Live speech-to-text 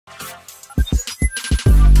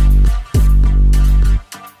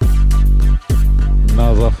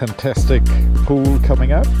fantastic pool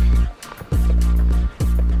coming up.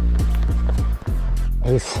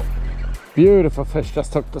 This beautiful fish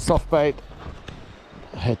just took the soft bait.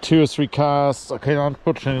 I had 2 or 3 casts. I can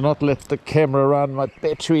unfortunately not let the camera run. My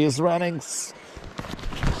battery is running.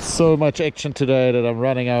 So much action today that I'm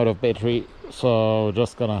running out of battery. So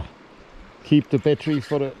just gonna keep the battery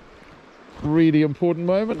for the really important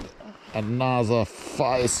moment. Another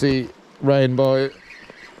feisty rainbow.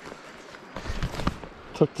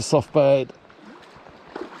 Took the soft bait.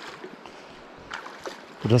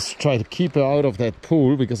 Just try to keep her out of that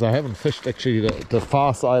pool because I haven't fished actually the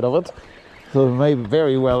far side of it. So I may be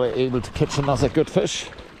very well able to catch another good fish.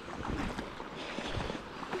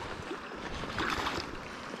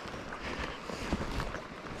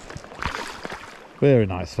 Very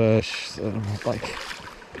nice fish.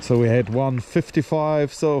 So we had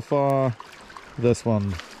 155 so far. This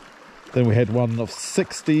one. Then we had one of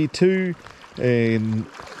 62. And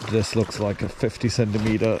this looks like a 50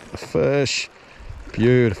 centimeter fish.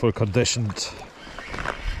 Beautiful conditioned.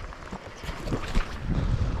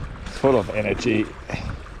 Full of energy.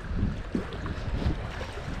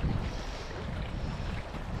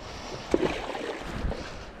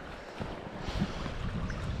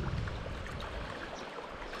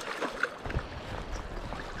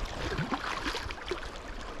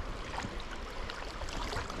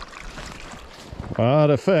 Ah,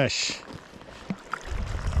 the fish.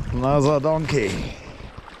 Another donkey.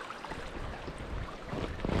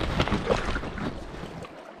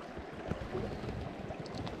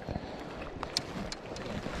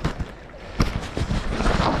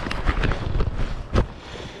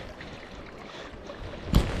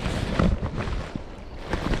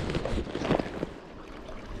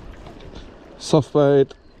 Soft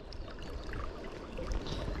bait.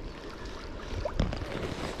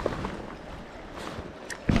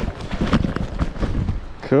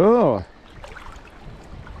 Cool.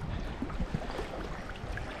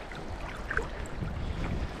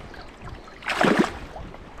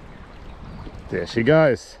 There she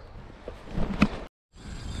goes.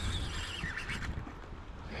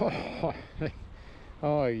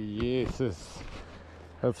 Oh yes,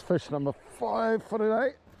 that's fish number 5 for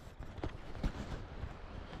today.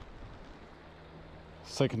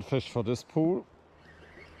 Second fish for this pool.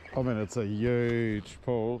 I mean, it's a huge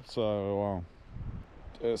pool, so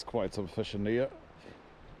there's quite some fish in there.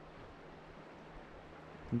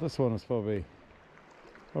 And this one is probably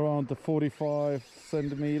around the 45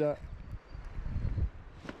 centimeter.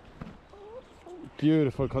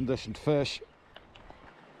 Beautiful conditioned fish.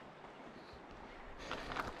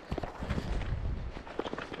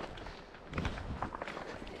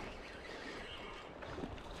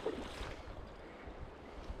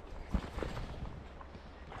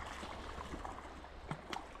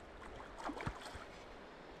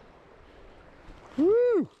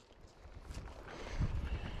 Woo!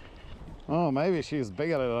 Oh, maybe she's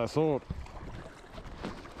bigger than I thought.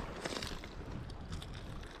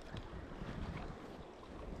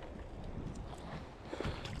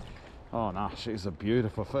 Oh no, she's a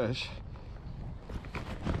beautiful fish.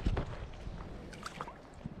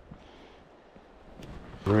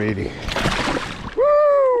 Really.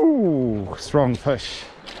 Woo! Strong fish.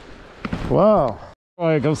 Wow.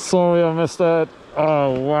 I'm sorry I missed that.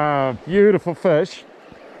 Oh wow, beautiful fish.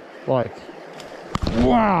 Like,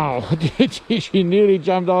 wow, she nearly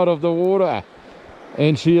jumped out of the water.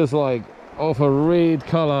 And she is like of a red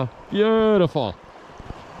color. Beautiful.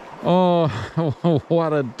 Oh,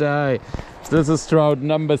 what a day. This is trout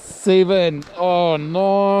number 7. Oh,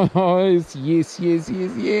 nice. Yes, yes,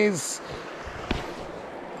 yes, yes.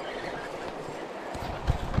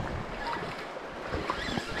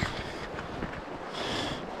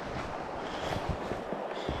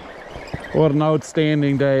 What an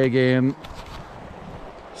outstanding day again.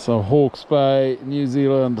 So Hawke's Bay, New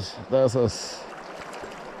Zealand, this is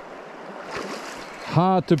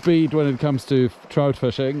hard to beat when it comes to trout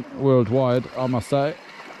fishing worldwide, I must say.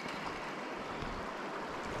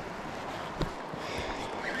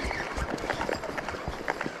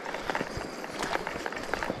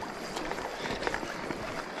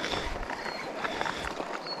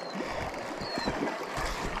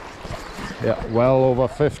 Yeah, well over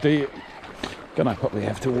 50. Gonna probably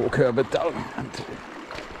have to walk her a bit down.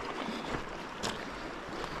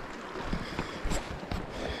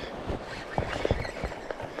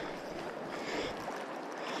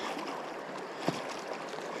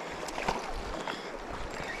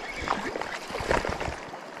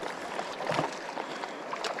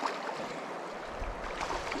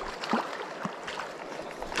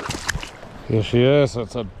 Here she is.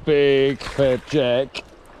 It's a big fat jack,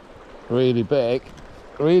 really big.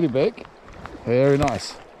 really big. Very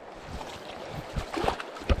nice.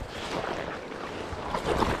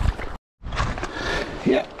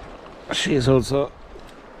 Yeah, she is also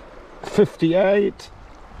 58.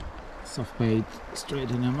 Soft bait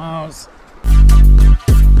straight in her mouth.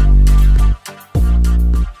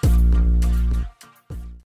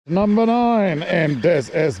 Number 9, and this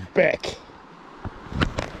is back.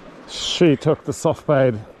 She took the soft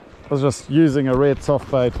bait. I was just using a red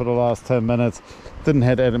soft bait for the last 10 minutes. Didn't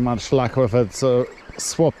have any much luck with it, so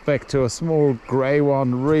swapped back to a small grey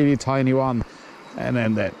one, really tiny one. And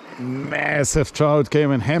then that massive trout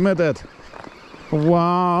came and hammered it.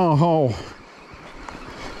 Wow!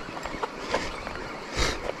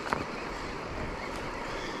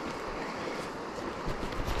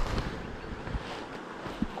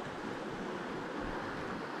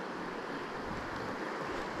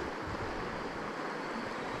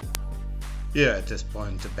 Yeah, at this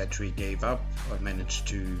point the battery gave up. I managed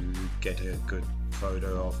to get a good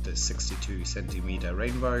photo of the 62 centimeter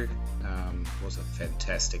rainbow. It was a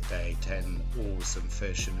fantastic day, 10 awesome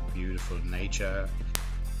fish in a beautiful nature.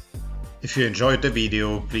 If you enjoyed the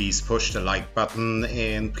video, please push the like button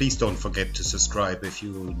and please don't forget to subscribe if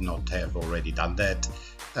you not have already done that.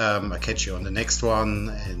 I'll catch you on the next one,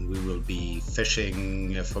 and we will be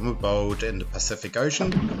fishing from a boat in the Pacific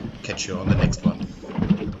Ocean. Catch you on the next one.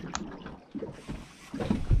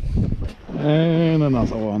 And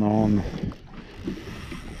another one on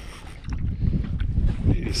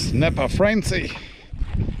the snapper frenzy.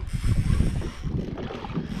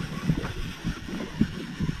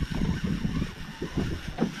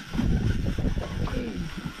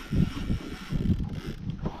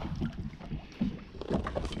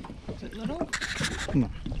 Is it little? No.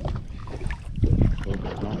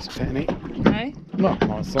 Nice penny. No? No,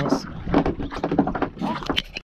 nice size.